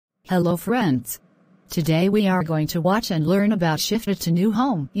Hello friends. Today we are going to watch and learn about shifted to new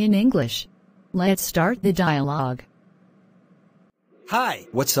home in English. Let's start the dialogue. Hi,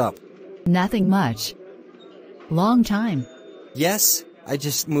 what's up? Nothing much. Long time. Yes, I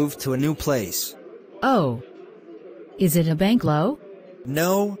just moved to a new place. Oh. Is it a bungalow?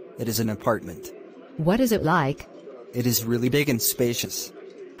 No, it is an apartment. What is it like? It is really big and spacious.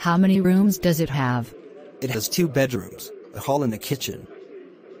 How many rooms does it have? It has 2 bedrooms, a hall and a kitchen.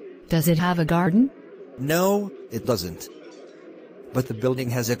 Does it have a garden? No, it doesn't. But the building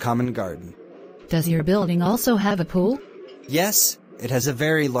has a common garden. Does your building also have a pool? Yes, it has a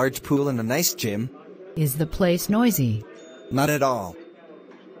very large pool and a nice gym. Is the place noisy? Not at all.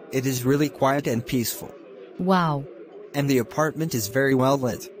 It is really quiet and peaceful. Wow. And the apartment is very well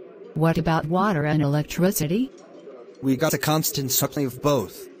lit. What about water and electricity? We got a constant supply of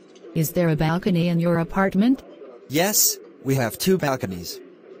both. Is there a balcony in your apartment? Yes, we have 2 balconies.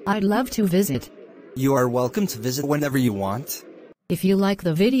 I'd love to visit. You are welcome to visit whenever you want. If you like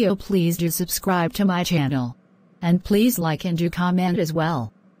the video, please do subscribe to my channel. And please like and do comment as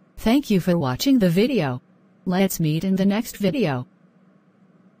well. Thank you for watching the video. Let's meet in the next video.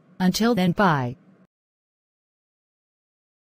 Until then, bye.